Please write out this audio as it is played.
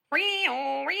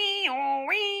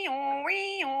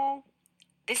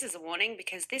This is a warning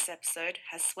because this episode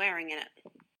has swearing in it.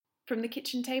 From the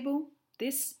kitchen table,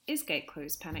 this is Gate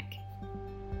Close Panic.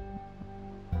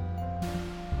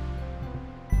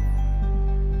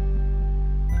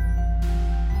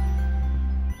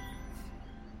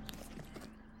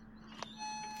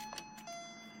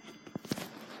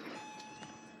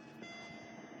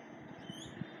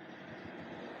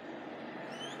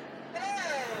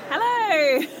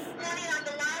 Hello! On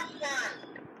the last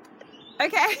one.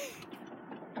 Okay.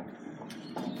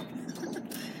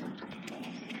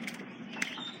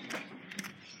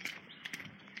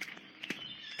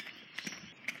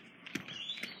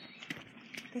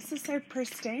 This is so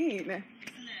pristine. Isn't it?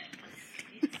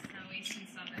 It's the eastern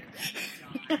suburbs.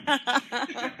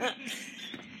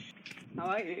 How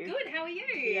are you? Good, how are you?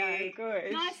 Yeah,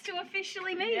 good. Nice to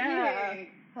officially meet Yeah. you.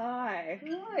 Hi.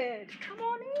 Good. Come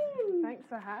on in. Thanks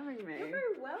for having me. You're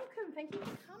very welcome. Thank you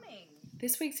for coming.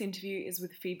 This week's interview is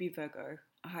with Phoebe Virgo,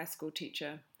 a high school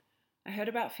teacher. I heard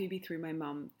about Phoebe through my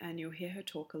mum, and you'll hear her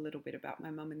talk a little bit about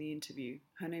my mum in the interview.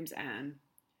 Her name's Anne.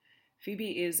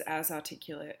 Phoebe is as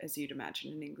articulate as you'd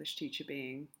imagine an English teacher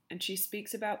being, and she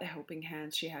speaks about the helping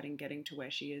hands she had in getting to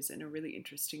where she is in a really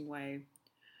interesting way.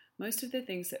 Most of the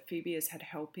things that Phoebe has had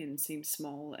help in seem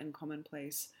small and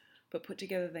commonplace, but put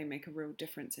together they make a real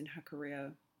difference in her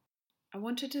career. I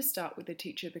wanted to start with a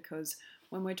teacher because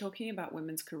when we're talking about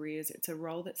women's careers, it's a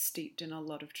role that's steeped in a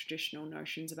lot of traditional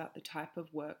notions about the type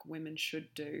of work women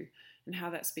should do and how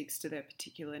that speaks to their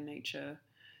particular nature.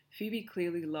 Phoebe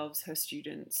clearly loves her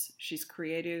students. She's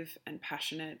creative and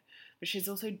passionate, but she's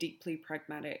also deeply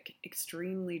pragmatic,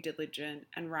 extremely diligent,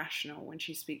 and rational when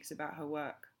she speaks about her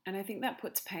work. And I think that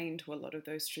puts pain to a lot of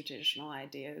those traditional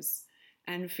ideas.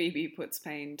 And Phoebe puts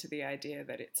pain to the idea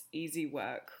that it's easy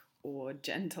work or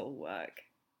gentle work.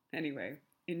 Anyway,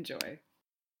 enjoy.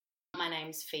 My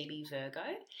name's Phoebe Virgo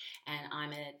and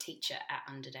I'm a teacher at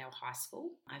Underdale High School.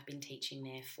 I've been teaching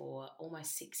there for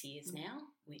almost 6 years now,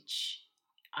 which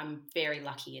I'm very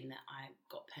lucky in that I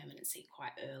got permanency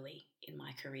quite early in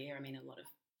my career. I mean, a lot of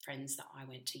friends that I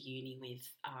went to uni with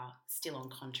are still on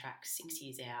contract 6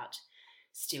 years out,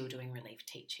 still doing relief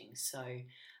teaching. So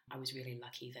I was really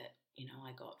lucky that,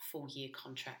 I got 4-year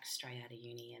contract straight out of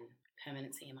uni and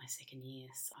permanency in my second year.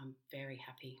 So I'm very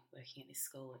happy working at this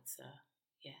school. It's a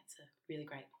really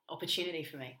great opportunity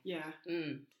for me. Yeah.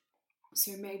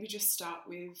 So maybe just start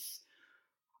with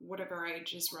whatever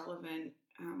age is relevant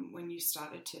when you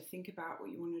started to think about what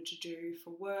you wanted to do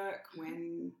for work,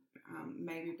 when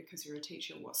maybe because you're a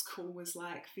teacher, what school was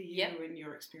like for you and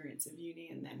your experience of uni,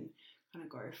 and then kind of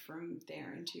go from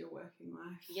there into your working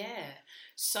life. Yeah.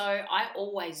 So I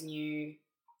always knew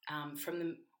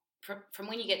from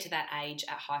when you get to that age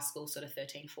at high school, sort of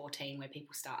 13, 14, where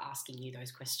people start asking you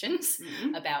those questions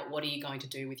about what are you going to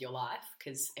do with your life,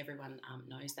 because everyone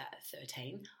knows that at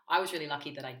 13. I was really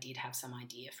lucky that I did have some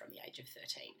idea from the age of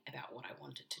 13 about what I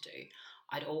wanted to do.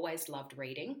 I'd always loved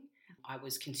reading. I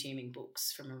was consuming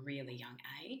books from a really young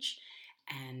age,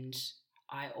 and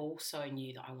I also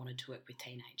knew that I wanted to work with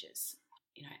teenagers.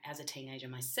 As a teenager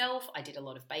myself, I did a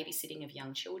lot of babysitting of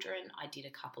young children. I did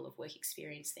a couple of work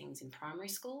experience things in primary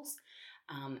schools,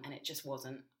 and it just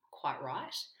wasn't quite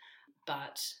right.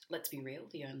 But let's be real,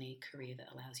 the only career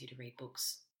that allows you to read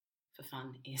books for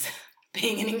fun is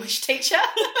being an English teacher.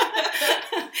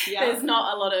 There's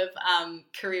not a lot of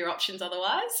career options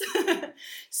otherwise.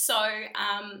 So,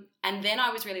 and then I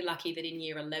was really lucky that in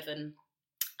year 11,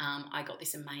 I got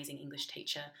this amazing English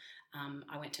teacher.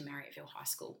 I went to Marriotteville High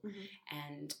School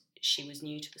and she was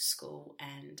new to the school,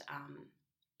 and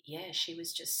she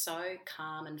was just so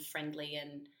calm and friendly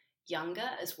and younger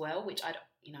as well, which I'd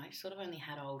sort of only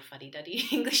had old fuddy-duddy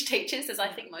English teachers, as I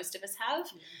think most of us have.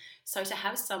 Yeah. So to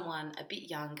have someone a bit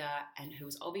younger and who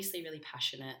was obviously really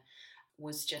passionate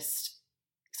was just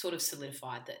sort of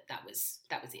solidified that was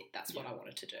it. That's what I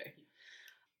wanted to do. Yeah.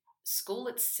 School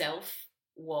itself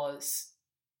was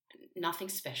nothing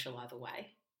special either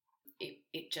way.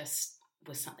 It just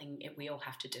was something we all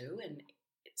have to do, and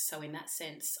so in that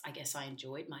sense, I guess I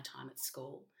enjoyed my time at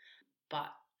school.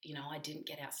 But I didn't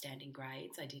get outstanding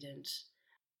grades. I didn't.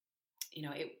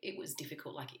 It was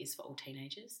difficult, like it is for all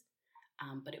teenagers.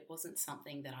 But it wasn't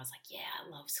something that I was like, yeah,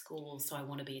 I love school, so I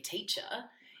want to be a teacher.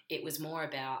 It was more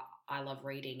about I love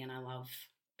reading and I love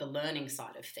the learning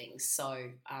side of things. So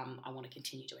I want to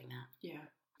continue doing that. Yeah.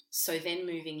 So then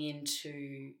moving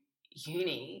into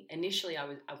uni, initially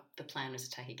the plan was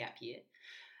to take a gap year,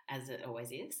 as it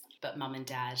always is, but mum and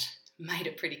dad made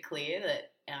it pretty clear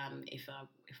that if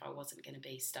I wasn't going to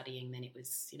be studying, then it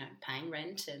was paying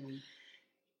rent and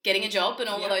getting a job and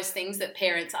all Yeah. of those things that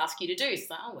parents ask you to do.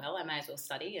 So, oh, well, I may as well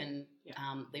study and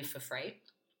live for free.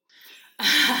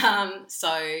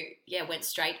 Went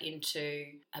straight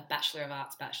into a Bachelor of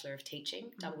Arts, Bachelor of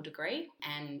Teaching, double degree,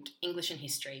 and English and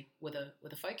History were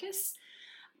the focus,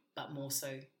 but more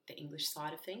so the English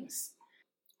side of things.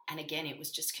 And again, it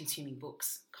was just consuming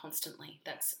books constantly.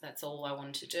 That's all I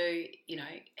wanted to do. You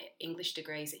know, English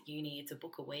degrees at uni, it's a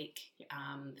book a week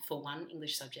for one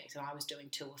English subject, and I was doing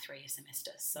 2 or 3 a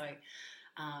semester. So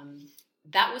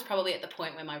that was probably at the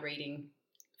point where my reading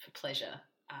for pleasure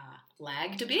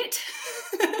lagged a bit.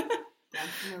 I'm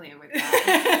familiar with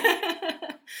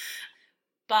that.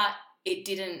 But it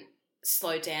didn't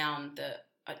slow down.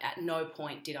 At no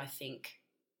point did I think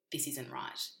this isn't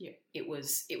right. Yeah. It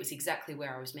was exactly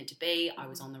where I was meant to be. I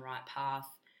was on the right path,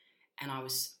 and I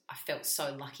felt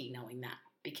so lucky knowing that,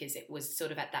 because it was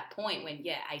sort of at that point when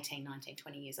 18, 19,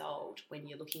 20 years old, when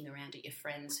you're looking around at your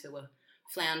friends who are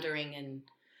floundering and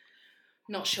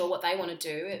not sure what they want to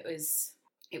do.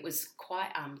 It was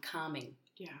quite calming.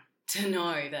 Yeah. To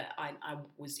know that I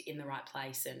was in the right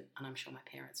place, and I'm sure my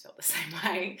parents felt the same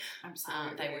way.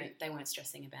 Absolutely. They weren't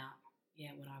stressing about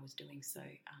what I was doing. So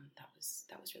that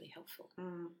was really helpful.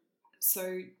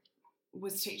 So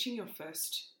was teaching your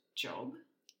first job?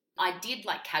 I did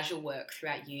like casual work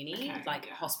throughout uni,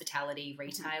 hospitality,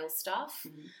 retail stuff.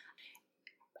 Mm-hmm.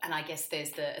 And I guess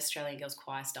there's the Australian Girls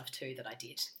Choir stuff too that I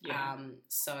did. Yeah.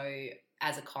 So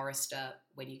as a chorister,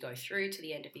 when you go through to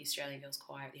the end of the Australian Girls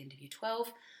Choir at the end of Year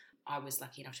 12, I was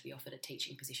lucky enough to be offered a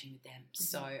teaching position with them. Mm-hmm.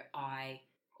 So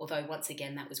although once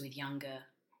again that was with younger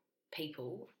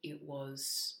people, it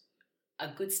was a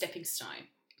good stepping stone,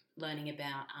 learning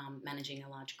about managing a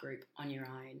large group on your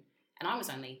own. And I was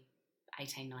only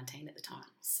 18, 19 at the time.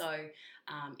 So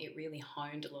it really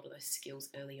honed a lot of those skills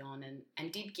early on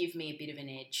and did give me a bit of an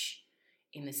edge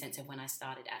in the sense of when I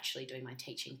started actually doing my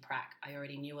teaching prac. I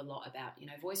already knew a lot about,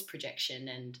 voice projection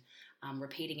and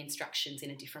repeating instructions in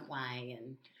a different way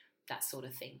and that sort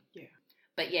of thing. Yeah.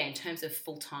 But in terms of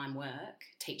full-time work,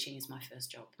 teaching is my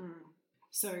first job.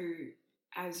 So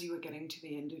as you were getting to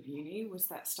the end of uni, was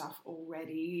that stuff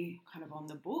already kind of on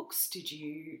the books? Did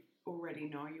you already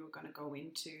know you were going to go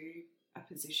into a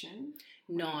position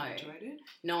when you graduated?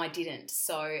 No, I didn't.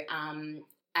 So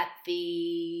at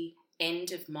the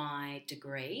end of my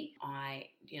degree, I,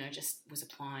 just was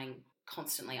applying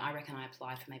constantly. I reckon I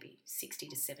applied for maybe 60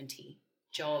 to 70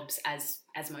 jobs, as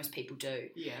most people do,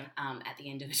 at the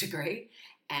end of a degree,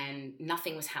 and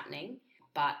nothing was happening.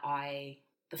 But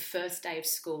the first day of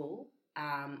school,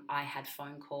 I had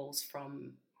phone calls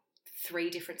from 3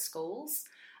 different schools.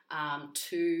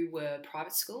 2 were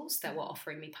private schools that were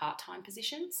offering me part-time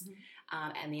positions,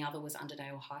 and the other was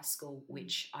Underdale High School,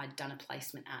 which I'd done a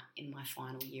placement at in my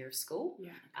final year of school,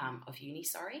 of uni,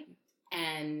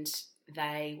 and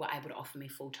they were able to offer me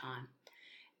full-time.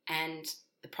 And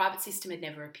the private system had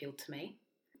never appealed to me,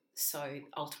 so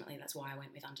ultimately that's why I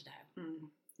went with Underdale.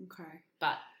 Okay.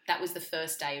 But that was the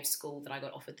first day of school that I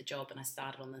got offered the job, and I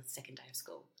started on the second day of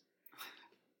school.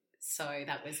 So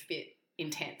that was a bit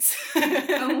intense.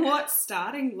 And what's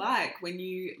starting like when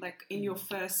you, in your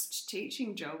first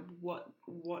teaching job, what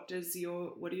do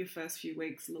your first few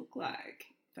weeks look like?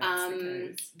 That's the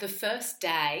case. The first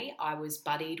day I was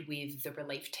buddied with the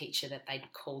relief teacher that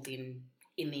they'd called in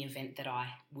the event that I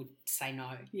would say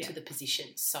no to the position.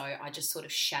 So I just sort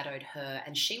of shadowed her,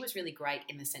 and she was really great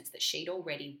in the sense that she'd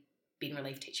already been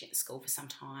relief teaching at the school for some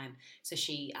time. So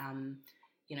she,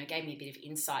 gave me a bit of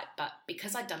insight. But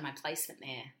because I'd done my placement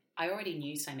there, I already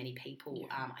knew so many people.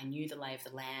 I knew the lay of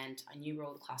the land. I knew where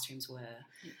all the classrooms were.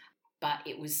 Yeah. But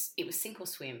it was sink or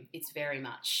swim. It's very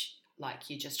much like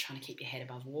you're just trying to keep your head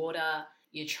above water.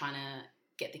 You're trying to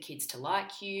get the kids to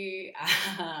like you,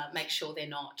 make sure they're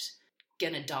not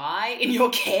going to die in your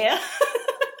care,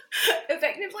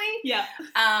 effectively. Yeah.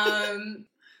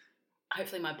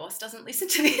 Hopefully my boss doesn't listen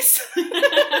to this.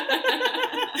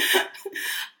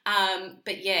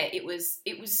 But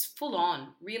it was full on,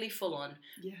 really full on.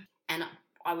 Yeah. And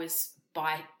I was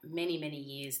by many, many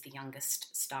years the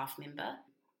youngest staff member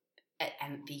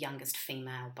and the youngest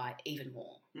female by even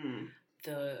more.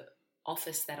 The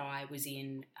office that I was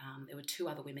in, there were 2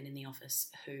 other women in the office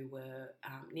who were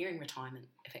nearing retirement,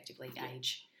 effectively,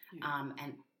 age.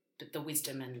 And the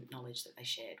wisdom and knowledge that they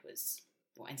shared was,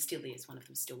 and still is, one of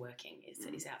them still working,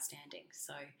 is outstanding.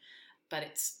 So, but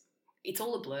it's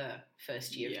all a blur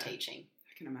first year of teaching.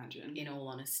 I can imagine. In all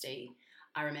honesty.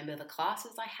 I remember the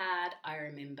classes I had. I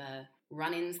remember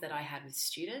run-ins that I had with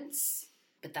students,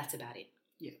 but that's about it.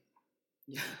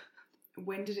 Yeah.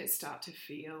 When did it start to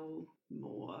feel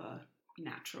more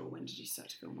natural? When did you start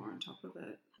to feel more on top of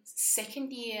it?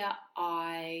 Second year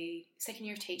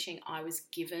of teaching, I was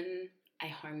given a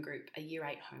home group, a year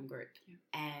 8 home group. Yeah.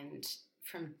 And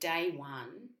from day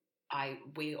one,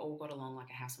 we all got along like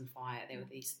a house on fire.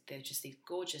 They're just these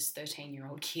gorgeous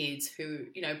 13-year-old kids who,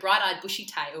 bright-eyed,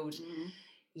 bushy-tailed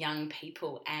young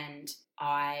people. And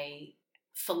I,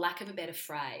 for lack of a better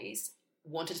phrase,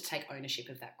 wanted to take ownership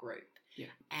of that group. Yeah.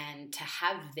 And to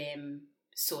have them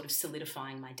sort of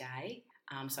solidifying my day.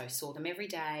 So I saw them every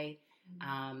day,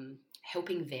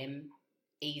 helping them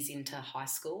ease into high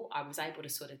school. I was able to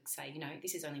sort of say,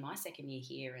 this is only my second year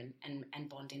here and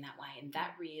bond in that way. And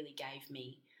that really gave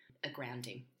me a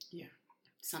grounding. Yeah.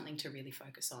 Something to really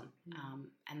focus on.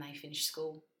 And they finished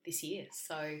school this year.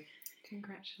 So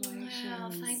congratulations.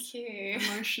 Wow, thank you.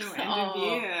 Emotional end of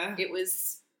year. It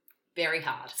was very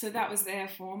hard. So that was their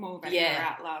formal that you were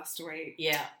at last week.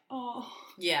 Yeah. Oh.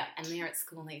 Yeah, and they're at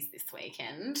schoolies this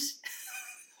weekend.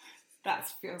 That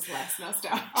feels less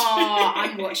nostalgic. Oh,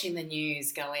 I'm watching the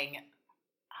news going,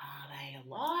 are they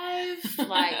alive?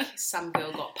 Like, some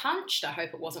girl got punched. I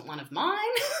hope it wasn't one of mine.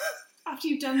 After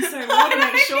you've done so well to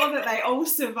make sure that they all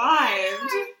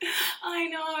survived. I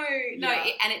know. No,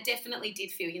 Yeah. and it definitely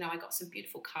did feel, I got some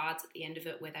beautiful cards at the end of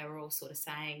it where they were all sort of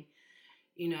saying,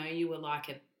 you were like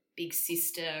a big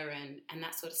sister and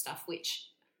that sort of stuff, which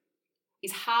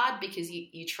is hard because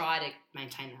you try to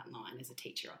maintain that line as a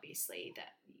teacher, obviously,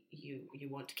 that you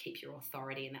want to keep your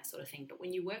authority and that sort of thing. But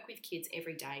when you work with kids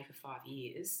every day for 5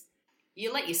 years,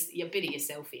 you let a bit of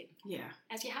yourself in. Yeah.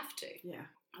 As you have to. Yeah.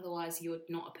 Otherwise, you're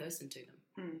not a person to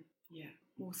them. Yeah.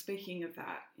 Well, speaking of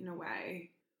that, in a way,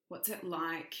 what's it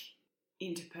like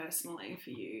interpersonally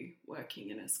for you working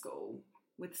in a school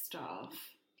with staff?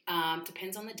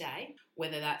 Depends on the day,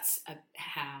 whether that's to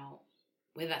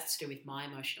do with my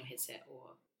emotional headset or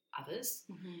others.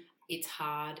 It's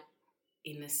hard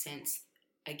in the sense,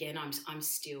 again, I'm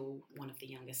still one of the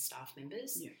youngest staff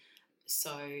members. Yeah.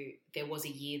 So there was a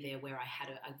year there where I had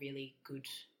a really good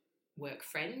work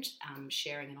friend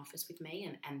sharing an office with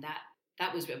me, and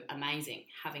that was amazing,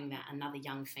 having that another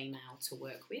young female to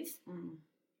work with.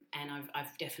 And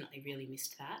I've definitely really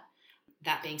missed that.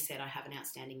 That being said, I have an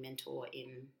outstanding mentor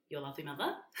in your lovely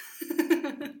mother.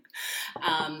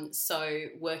 So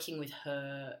working with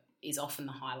her is often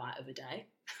the highlight of a day.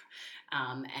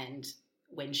 And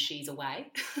when she's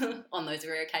away, on those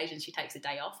rare occasions she takes a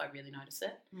day off, I really notice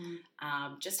it.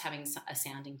 Just having a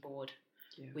sounding board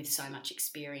with so much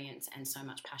experience and so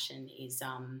much passion is,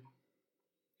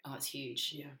 it's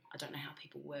huge. Yeah. I don't know how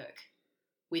people work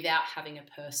without having a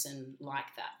person like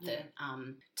that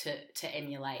to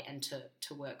emulate and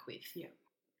to work with. Yeah.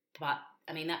 But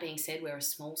I mean, that being said, we're a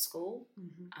small school,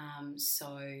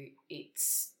 so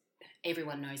it's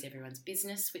everyone knows everyone's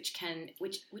business, which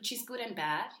is good and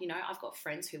bad. I've got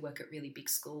friends who work at really big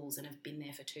schools and have been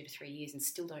there for 2 to 3 years and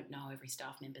still don't know every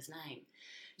staff member's name.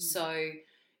 So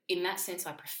in that sense,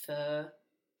 I prefer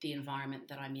the environment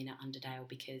that I'm in at Underdale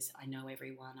because I know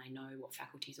everyone, I know what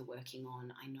faculties are working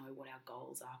on, I know what our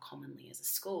goals are commonly as a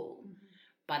school,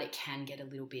 but it can get a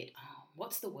little bit,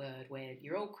 what's the word, where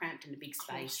you're all cramped in a big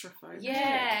space. Claustrophobic.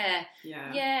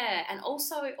 Yeah, and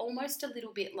also almost a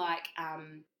little bit like,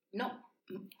 not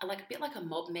like a bit like a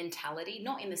mob mentality,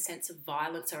 not in the sense of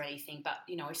violence or anything, but,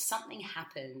 if something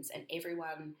happens and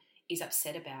everyone is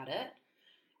upset about it,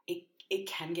 it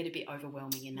can get a bit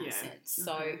overwhelming in that sense.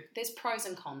 So there's pros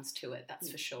and cons to it, that's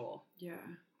for sure. Yeah.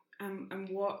 And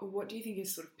what do you think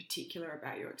is sort of particular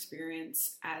about your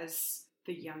experience as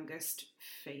the youngest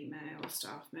female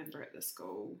staff member at the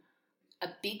school? A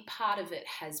big part of it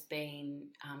has been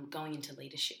going into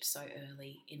leadership so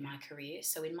early in my career.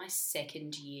 So in my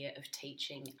second year of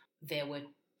teaching, there were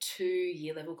 2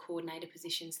 year-level coordinator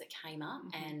positions that came up,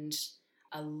 and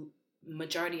a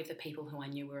majority of the people who I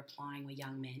knew were applying were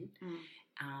young men.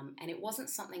 And it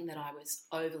wasn't something that I was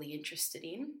overly interested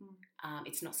in.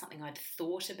 It's not something I'd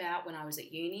thought about when I was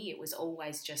at uni. It was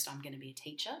always just, I'm going to be a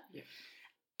teacher. Yeah.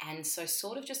 And so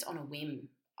sort of just on a whim,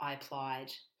 I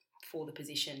applied for the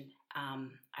position. I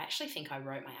actually think I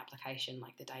wrote my application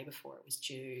like the day before it was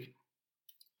due.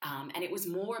 And it was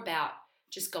more about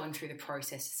just going through the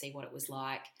process to see what it was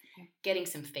like, getting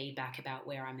some feedback about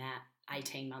where I'm at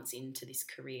 18 months into this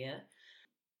career.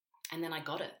 And then I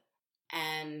got it.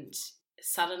 And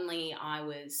suddenly I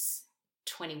was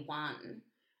 21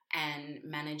 and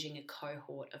managing a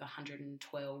cohort of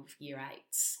 112 year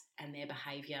 8s and their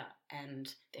behaviour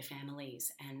and their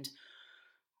families and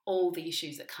all the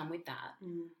issues that come with that.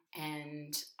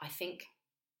 And I think,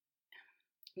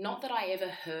 not that I ever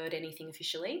heard anything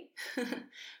officially,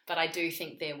 but I do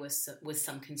think there was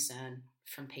some concern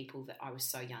from people that I was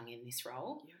so young in this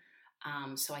role.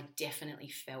 So I definitely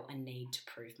felt a need to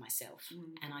prove myself.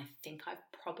 And I think I've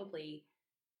probably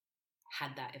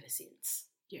had that ever since.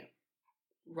 Yeah.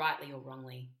 Rightly or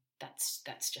wrongly, that's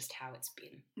just how it's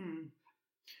been.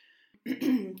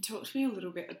 Talk to me a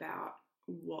little bit about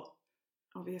what,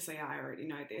 obviously I already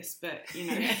know this, but,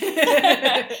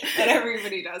 that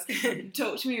everybody does.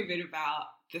 Talk to me a bit about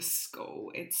the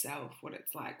school itself, what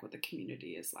it's like, what the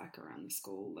community is like around the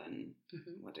school, and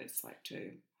what it's like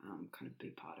to kind of be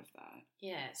part of that.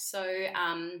 Yeah, so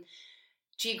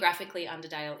geographically,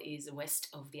 Underdale is west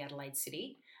of the Adelaide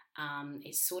city.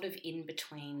 It's sort of in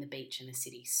between the beach and the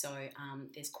city. So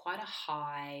there's quite a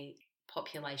high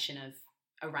population of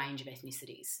a range of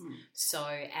ethnicities. So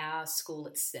our school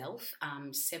itself,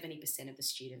 70% of the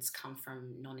students come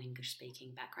from non-English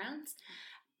speaking backgrounds,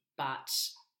 but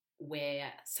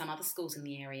where some other schools in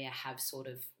the area have sort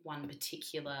of one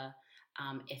particular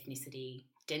ethnicity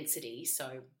density,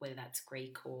 so whether that's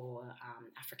Greek or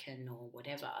African or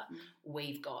whatever,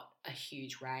 we've got a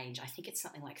huge range. I think it's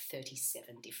something like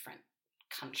 37 different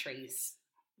countries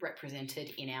represented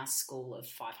in our school of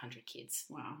 500 kids.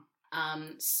 Wow.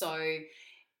 So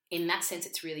in that sense,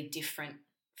 it's really different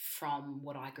from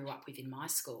what I grew up with in my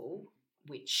school,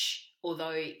 which,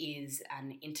 although is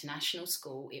an international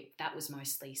school, that was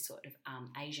mostly sort of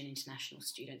Asian international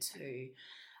students who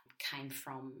came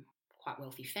from quite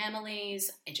wealthy families.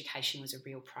 Education was a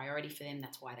real priority for them.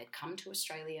 That's why they'd come to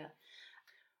Australia.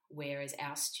 Whereas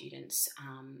our students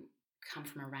come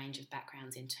from a range of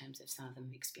backgrounds in terms of some of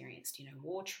them experienced,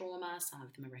 war trauma, some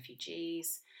of them are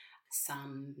refugees,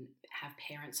 some have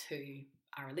parents who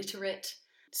are illiterate.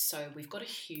 So we've got a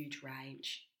huge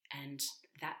range, and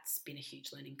that's been a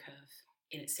huge learning curve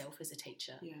in itself as a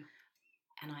teacher. Yeah.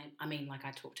 And I mean, like,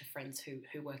 I talk to friends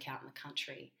who work out in the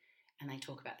country, and they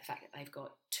talk about the fact that they've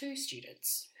got 2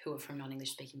 students who are from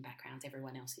non-English speaking backgrounds.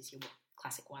 Everyone else is your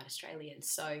classic white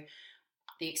Australians. So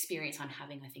the experience I'm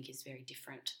having, I think, is very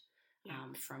different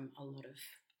from a lot of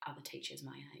other teachers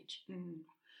my age.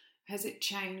 Has it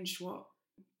changed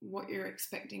what you're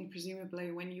expecting,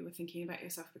 presumably, when you were thinking about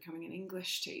yourself becoming an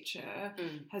English teacher?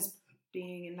 Has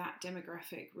being in that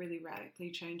demographic really radically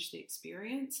changed the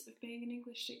experience of being an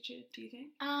English teacher, do you think?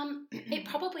 It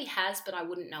probably has, but I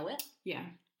wouldn't know it. Yeah.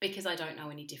 Because I don't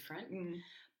know any different.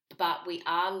 But we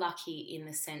are lucky in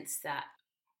the sense that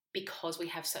because we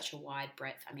have such a wide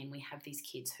breadth, I mean, we have these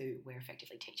kids who we're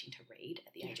effectively teaching to read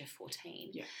at the age of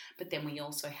 14. Yeah. But then we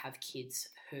also have kids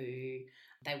who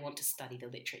they want to study the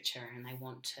literature, and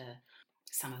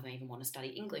some of them even want to study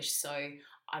English. So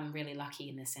I'm really lucky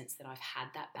in the sense that I've had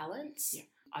that balance. Yeah.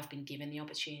 I've been given the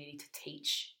opportunity to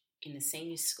teach in the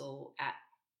senior school at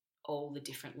all the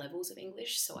different levels of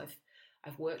English. So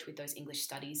I've worked with those English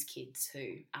studies kids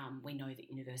who we know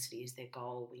that university is their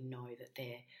goal. We know that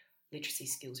their literacy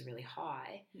skills are really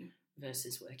high,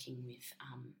 versus working with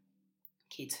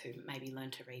kids who maybe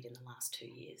learned to read in the last 2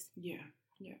 years. Yeah.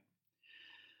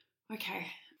 Okay,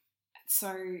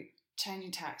 so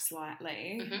changing tack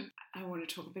slightly, I want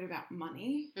to talk a bit about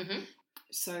money.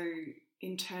 So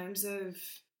in terms of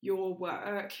your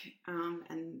work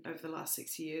and over the last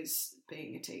 6 years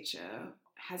being a teacher,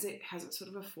 has it sort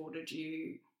of afforded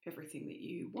you everything that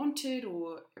you wanted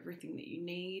or everything that you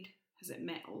need? Has it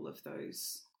met all of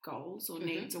those goals or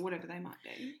needs or whatever they might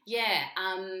be? Yeah.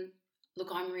 Look,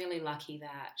 I'm really lucky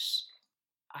that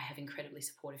I have incredibly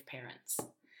supportive parents.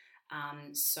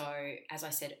 So as I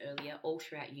said earlier, all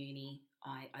throughout uni,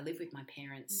 I lived with my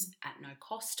parents at no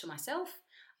cost to myself.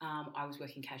 I was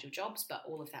working casual jobs, but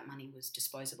all of that money was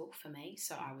disposable for me.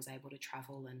 So I was able to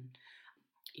travel and,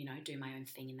 do my own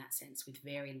thing in that sense with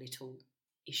very little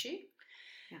issue.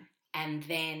 Yeah. And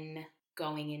then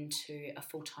going into a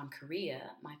full-time career,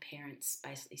 my parents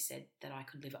basically said that I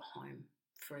could live at home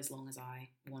for as long as I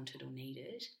wanted or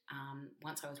needed.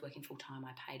 Once I was working full-time,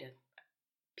 I paid a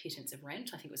pittance of rent.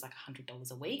 I think it was like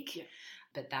 $100 a week. Yeah.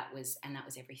 But that was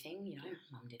everything.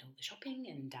 Mum did all the shopping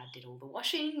and Dad did all the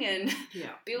washing and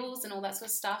bills and all that sort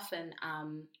of stuff. And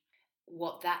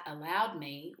what that allowed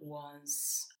me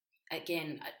was,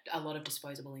 again, a lot of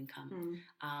disposable income.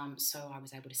 So I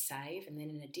was able to save. And then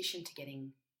in addition to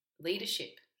getting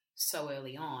leadership so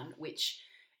early on, which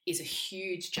is a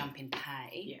huge jump in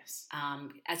pay. Yes.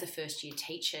 As a first year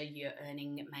teacher, you're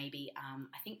earning maybe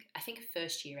I think a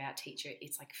first year out teacher,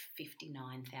 it's like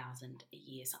 $59,000 a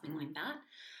year, something like that.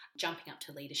 Jumping up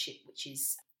to leadership, which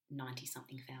is 90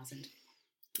 something thousand.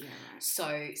 Yeah, right.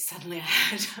 So suddenly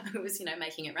I was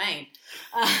making it rain.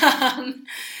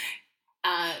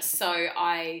 So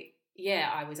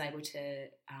I was able to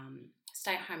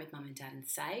stay at home with Mum and Dad and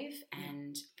save,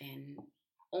 and then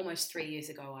almost 3 years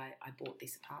ago I bought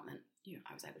this apartment.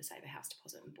 I was able to save a house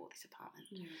deposit and bought this apartment.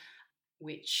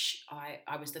 which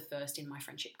I was the first in my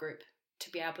friendship group to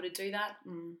be able to do that.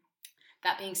 Mm.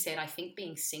 That being said, I think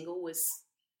being single was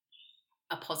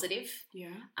a positive,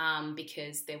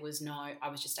 because there was I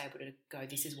was just able to go,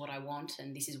 this is what I want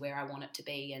and this is where I want it to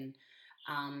be, and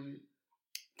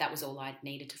that was all I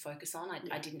needed to focus on.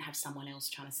 I didn't have someone else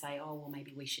trying to say, oh, well,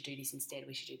 maybe we should do this instead,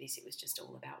 we should do this. It was just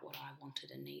all about what I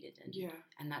wanted and needed,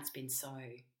 and that's been so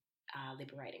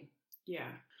liberating. Yeah.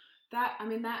 That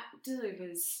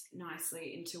delivers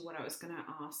nicely into what I was going to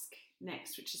ask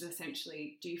next, which is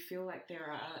essentially, do you feel like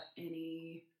there are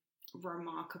any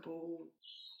remarkable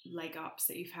leg ups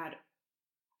that you've had,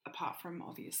 apart from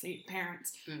obviously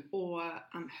parents, or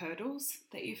hurdles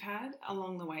that you've had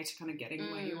along the way to kind of getting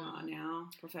where you are now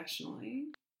professionally?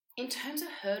 In terms of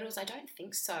hurdles, I don't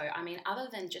think so. I mean, other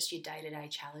than just your day-to-day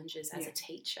challenges as a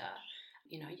teacher,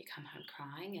 you come home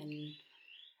crying and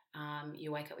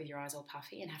you wake up with your eyes all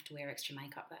puffy and have to wear extra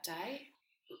makeup that day.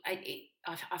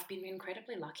 I've been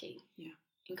incredibly lucky. Yeah.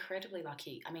 Incredibly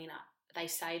lucky. I mean, they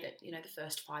say that, the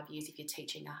first 5 years of your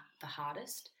teaching are the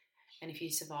hardest. And if you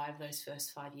survive those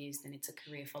first 5 years, then it's a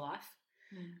career for life.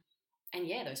 Mm. And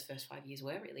yeah, those first 5 years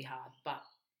were really hard, but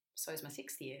so is my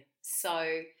 6th year. So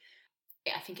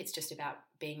I think it's just about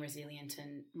being resilient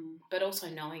but also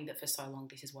knowing that for so long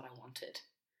this is what I wanted.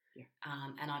 Yeah.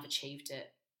 And I've achieved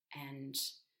it. And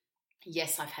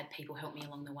yes, I've had people help me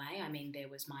along the way. I mean, there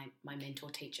was my mentor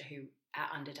teacher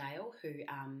at Underdale who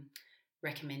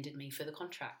recommended me for the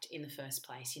contract in the first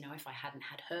place. If I hadn't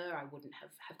had her, I wouldn't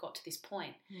have got to this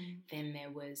point. Then there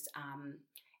was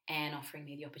Anne offering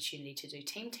me the opportunity to do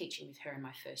team teaching with her in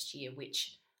my first year,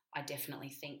 which I definitely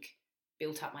think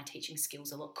built up my teaching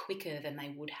skills a lot quicker than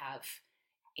they would have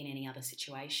in any other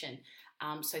situation.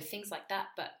 So things like that,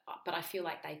 but I feel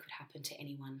like they could happen to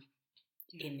anyone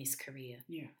in this career.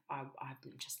 Yeah, I'm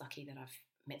just lucky that I've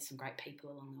met some great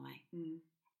people along the way. Mm.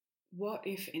 What,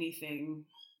 if anything,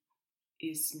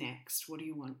 is next? What do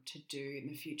you want to do in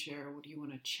the future? What do you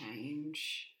want to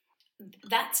change?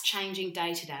 That's changing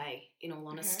day to day, in all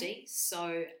honesty. Okay.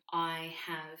 So I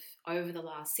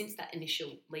have, since that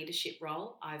initial leadership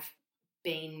role, I've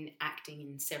been acting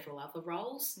in several other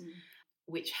roles,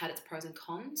 which had its pros and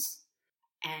cons.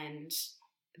 And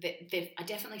I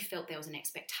definitely felt there was an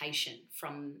expectation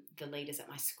from the leaders at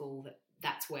my school that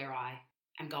that's where I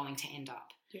am going to end up.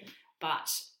 Yeah. But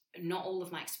not all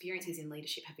of my experiences in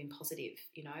leadership have been positive.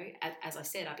 As I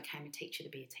said, I became a teacher to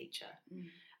be a teacher.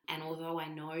 And although I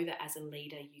know that as a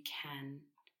leader you can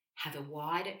have a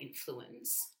wider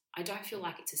influence, I don't feel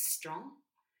like it's as strong.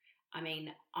 I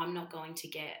mean, I'm not going to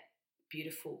get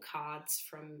beautiful cards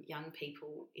from young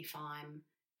people if I'm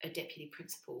a deputy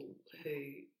principal who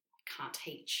can't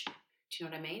teach. Do you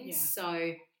know what I mean? Yeah.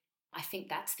 So I think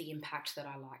that's the impact that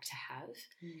I like to have.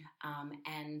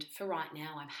 And for right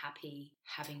now, I'm happy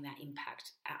having that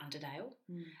impact at Underdale.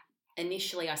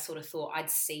 Initially, I sort of thought I'd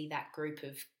see that group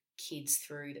of kids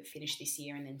through that finished this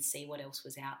year and then see what else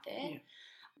was out there. Yeah.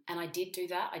 And I did do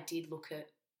that. I did look at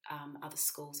other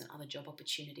schools and other job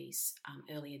opportunities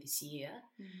earlier this year,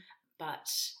 but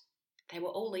they were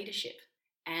all leadership.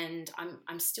 And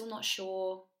I'm still not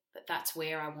sure that that's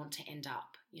where I want to end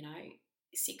up.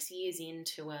 6 years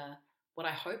into what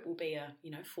I hope will be a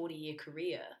 40-year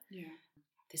career. Yeah,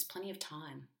 there's plenty of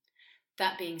time.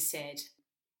 That being said,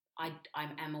 I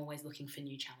am always looking for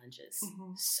new challenges.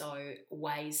 So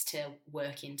ways to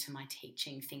work into my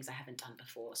teaching things I haven't done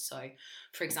before. So,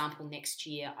 for example, next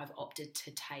year I've opted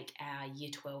to take our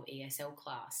Year 12 ESL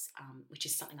class, which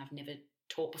is something I've never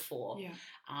taught before. Yeah.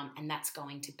 And that's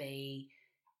going to be,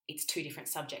 it's 2 different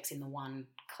subjects in the one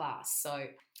class. So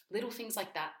little things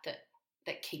like that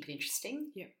keep it interesting.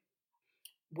 Yeah.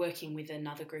 Working with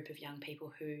another group of young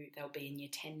people who they'll be in Year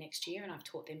 10 next year, and I've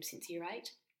taught them since Year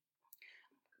 8.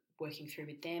 Working through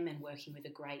with them and working with a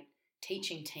great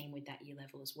teaching team with that year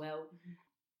level as well.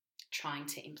 Trying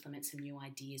to implement some new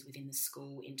ideas within the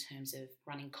school in terms of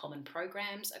running common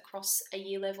programs across a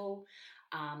year level,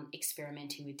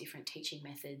 experimenting with different teaching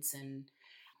methods and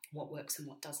what works and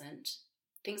what doesn't.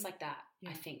 Things like that,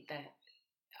 I think that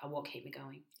are what keep me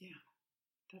going. Yeah,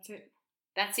 that's it.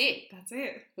 That's it. That's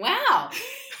it. Wow.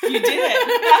 You did it.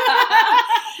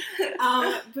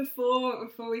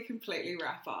 Before we completely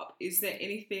wrap up, is there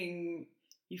anything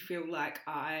you feel like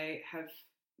I have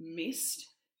missed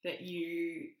that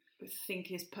you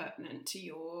think is pertinent to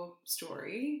your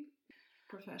story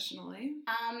professionally?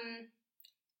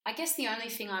 I guess the only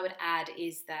thing I would add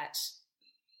is that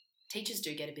teachers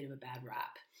do get a bit of a bad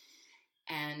rap,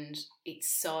 and it's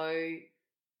so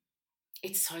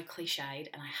cliched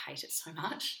and I hate it so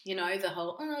much. The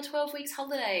whole 12 weeks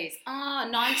holidays,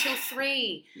 9 till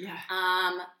 3. Yeah.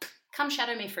 come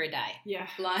shadow me for a day. Yeah.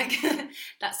 Like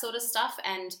that sort of stuff.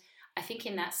 And I think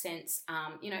in that sense,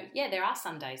 there are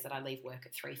some days that I leave work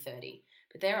at 3:30,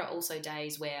 but there are also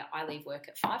days where I leave work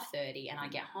at 5:30 and I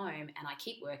get home and I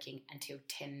keep working until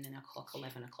 10 o'clock,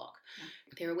 11 o'clock.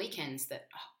 There are weekends that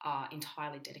are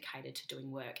entirely dedicated to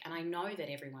doing work, and I know that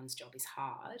everyone's job is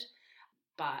hard,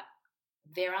 but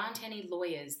there aren't any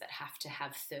lawyers that have to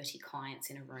have 30 clients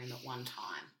in a room at one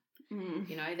time.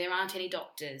 There aren't any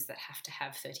doctors that have to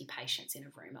have 30 patients in a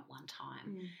room at one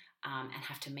time and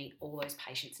have to meet all those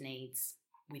patients' needs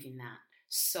within that.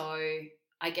 So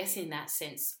I guess in that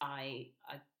sense, I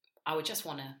would just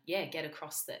want to, get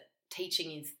across that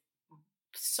teaching is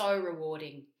so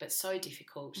rewarding, but so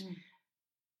difficult,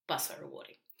 but so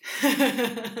rewarding.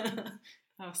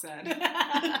 How sad.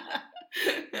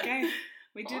 Okay,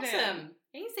 we did it. Awesome.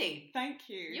 Easy. Thank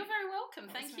you. You're very welcome.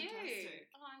 That was Thank you. fantastic.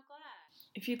 Oh, I'm glad.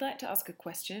 If you'd like to ask a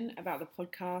question about the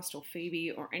podcast or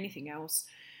Phoebe or anything else,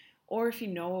 or if you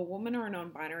know a woman or a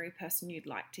non-binary person you'd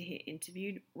like to hear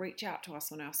interviewed, reach out to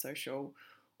us on our social.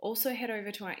 Also head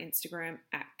over to our Instagram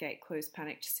at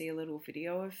 @GateClosePanic to see a little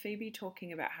video of Phoebe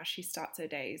talking about how she starts her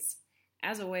days.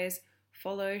 As always,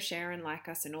 follow, share and like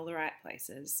us in all the right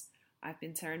places. I've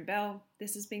been Saren Bell.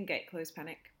 This has been Gate Close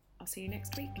Panic. I'll see you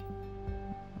next week.